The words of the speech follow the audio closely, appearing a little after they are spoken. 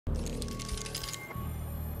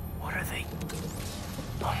What are they?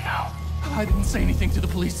 Oh no. I didn't say anything to the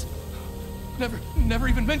police. Never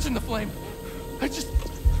even mentioned the flame. I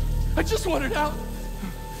just wanted out.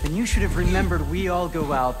 Then you should have remembered we all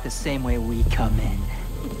go out the same way we come in.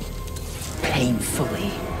 Painfully.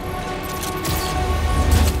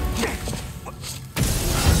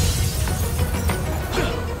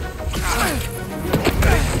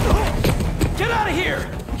 Get out of here!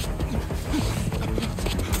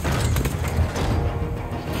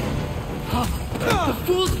 The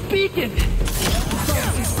fool's beacon!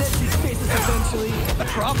 Prophecy said these faces eventually. A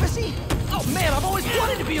prophecy? Oh man, I've always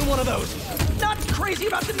wanted to be in one of those. Not crazy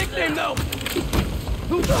about the nickname though.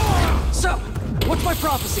 So, what's my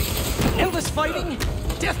prophecy? Endless fighting?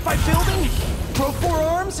 Death by building? Grow 4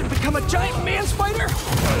 arms and become a giant man spider?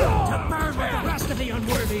 To burn with the rest of the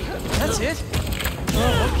unworthy. That's it?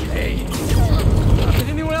 Oh, okay. Did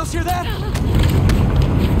anyone else hear that?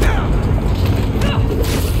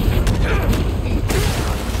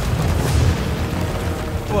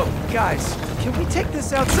 Whoa, guys, can we take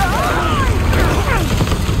this outside?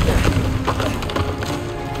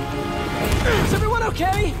 Is everyone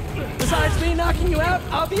okay? Besides me knocking you out,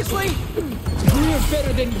 obviously? We're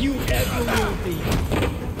better than you ever will be.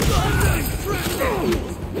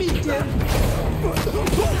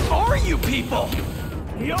 Who are you people?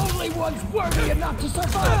 The only ones worthy enough to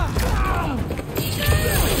survive.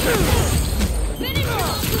 Finish it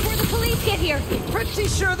off before the police get here. Pretty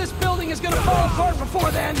sure this building is gonna fall apart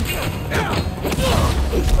before then.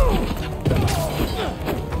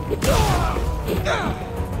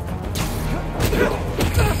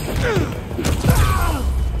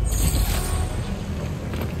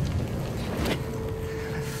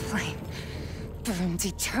 Flame burns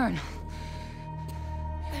eternal.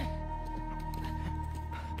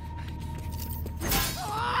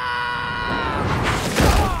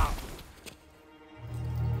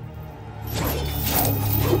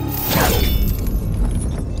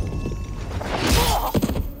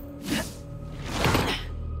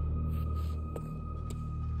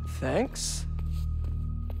 Thanks.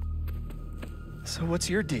 So what's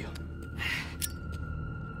your deal?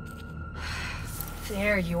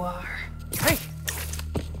 There you are. Hey!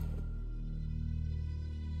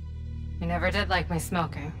 You never did like my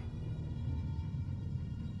smoking.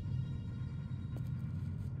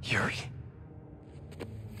 Yuri.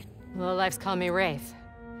 Lowlifes call me Wraith.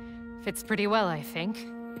 Fits pretty well, I think.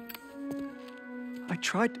 I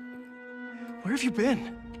tried... Where have you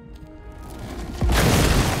been?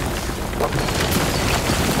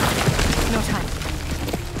 No time.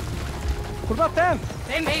 What about them?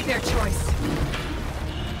 They made their choice.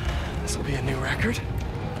 This'll be a new record.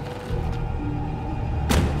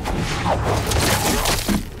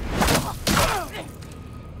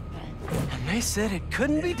 And they said it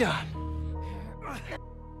couldn't be done.